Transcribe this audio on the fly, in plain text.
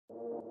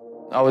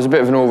I was a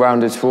bit of an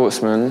all-rounded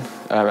sportsman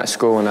at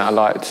school, and I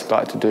liked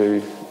to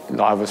do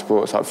other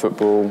sports like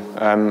football,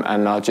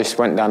 and I just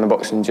went down the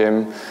boxing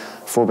gym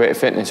for a bit of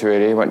fitness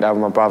really. Went down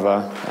with my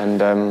brother and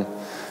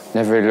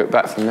never really looked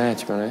back from there,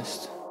 to be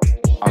honest.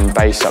 I'm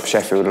based up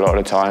Sheffield a lot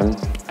of the time,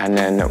 and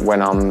then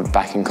when I'm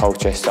back in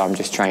Colchester I'm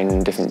just training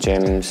in different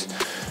gyms,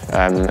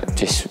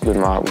 just with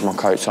my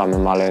coach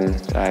Simon Mullen,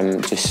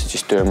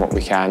 just doing what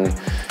we can,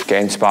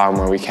 getting sparring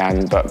where we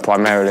can, but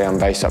primarily I'm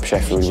based up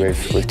Sheffield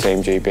with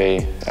Team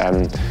GB,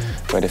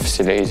 where the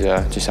facilities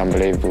are just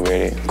unbelievable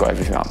really. Got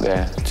everything up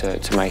there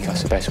to make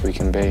us the best we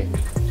can be.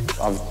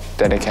 I've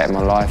dedicated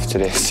my life to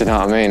this, you know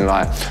what I mean?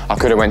 Like, I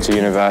could have went to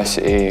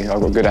university, I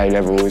got good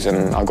A-levels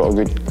and I got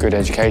a good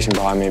education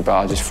behind me, but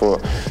I just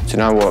thought, do you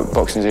know what,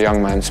 boxing's a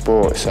young man's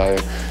sport, so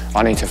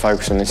I need to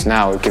focus on this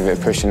now, give it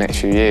a push the next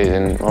few years,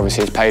 and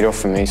obviously it's paid off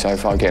for me so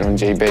far getting on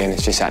GB, and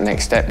it's just that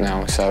next step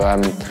now. So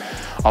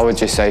I would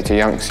just say to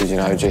youngsters, you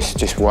know,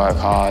 just work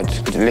hard,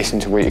 listen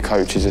to what your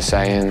coaches are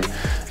saying,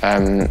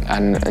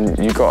 and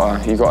you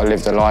gotta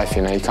live the life.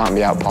 You know, you can't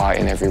be out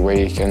partying every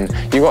week, and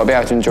you got to be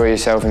able to enjoy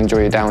yourself and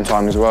enjoy your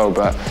downtime as well.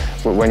 But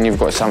when you've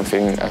got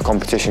a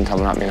competition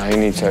coming up, you know, you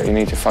need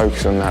to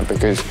focus on that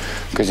because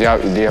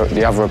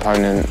the other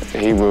opponent,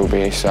 he will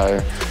be.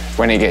 So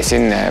when he gets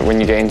in there, when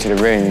you get into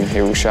the ring,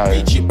 he will show.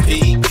 Reach your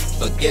peak,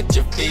 forget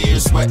your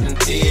fears, sweat and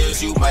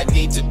tears. You might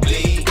need to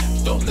bleed.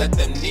 Don't let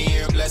them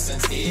near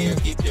blessings here.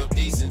 Keep your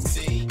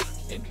decency.